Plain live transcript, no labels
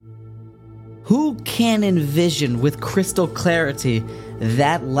Who can envision with crystal clarity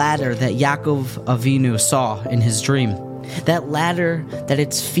that ladder that Yaakov Avinu saw in his dream? That ladder that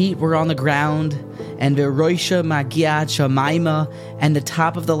its feet were on the ground, and the Roisha Magiad Shamaima, and the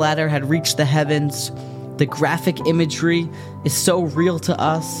top of the ladder had reached the heavens. The graphic imagery is so real to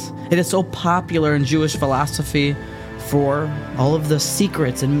us. It is so popular in Jewish philosophy for all of the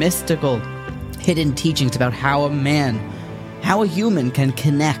secrets and mystical hidden teachings about how a human can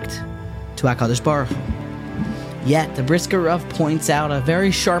connect to HaKadosh Baruch Hu. Yet, the Brisker Rav points out a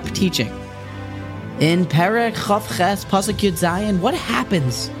very sharp teaching. In Perek Chav Ches Pasuk Yud Zayin, what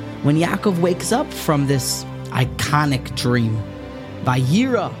happens when Yaakov wakes up from this iconic dream?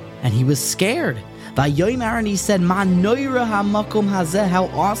 Vayira, and he was scared. Vayomer, and he said, Ma noira hamakom hazeh, how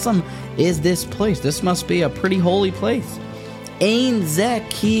awesome is this place? This must be a pretty holy place. Ein zeh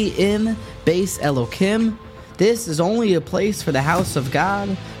ki im beis Elokim. This is only a place for the house of God.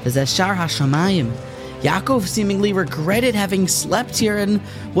 V'zeh hashamayim. Yaakov seemingly regretted having slept here and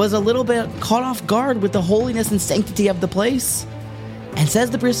was a little bit caught off guard with the holiness and sanctity of the place. And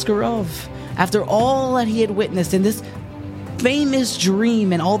says the Brisker Rav, after all that he had witnessed in this famous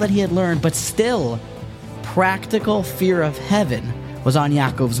dream and all that he had learned, but still, practical fear of heaven was on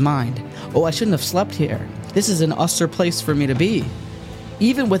Yaakov's mind. Oh, I shouldn't have slept here. This is an usher place for me to be.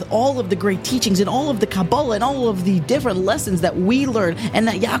 Even with all of the great teachings and all of the Kabbalah and all of the different lessons that we learned and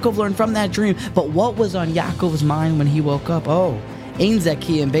that Yaakov learned from that dream. But what was on Yaakov's mind when he woke up? Oh, Ein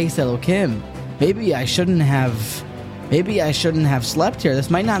Zeki and Beis Elokim. Maybe I shouldn't have slept here.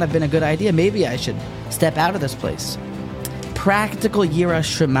 This might not have been a good idea. Maybe I should step out of this place. Practical Yira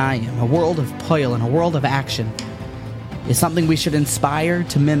Shemayim, a world of poil and a world of action, is something we should inspire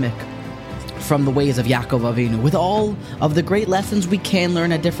to mimic from the ways of Yaakov Avinu. With all of the great lessons we can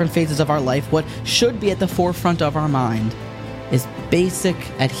learn at different phases of our life, what should be at the forefront of our mind is basic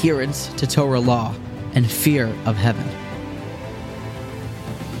adherence to Torah law and fear of heaven.